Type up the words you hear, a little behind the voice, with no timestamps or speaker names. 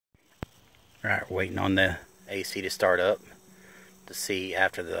Alright, waiting on the AC to start up to see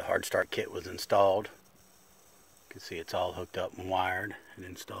after the hard start kit was installed. You can see it's all hooked up and wired and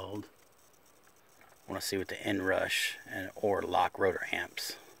installed. I want to see what the inrush or lock rotor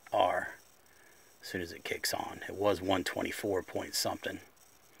amps are as soon as it kicks on. It was 124 point something.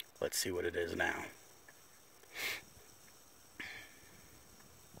 Let's see what it is now.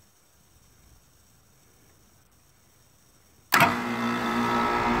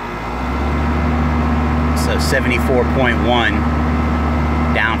 So 74.1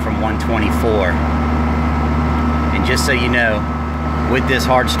 down from 124. And just so you know, with this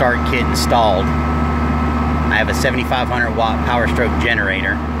hard start kit installed, I have a 7,500 watt power stroke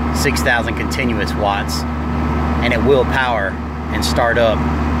generator, 6,000 continuous watts, and it will power and start up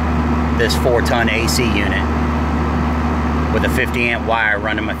this 4-ton AC unit with a 50 amp wire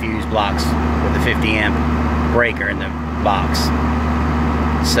running my fuse blocks with a 50 amp breaker in the box.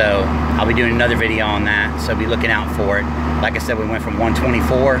 So I'll be doing another video on that, so be looking out for it. Like I said, we went from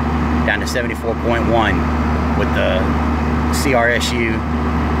 124 down to 74.1 with the CSRU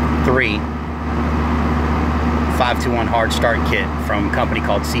 3 521 hard start kit from a company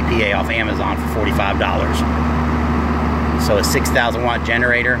called CPA off Amazon for $45. So a 6,000 watt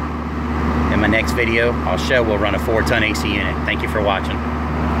generator. In my next video, I'll show we'll run a 4-ton AC unit. Thank you for watching.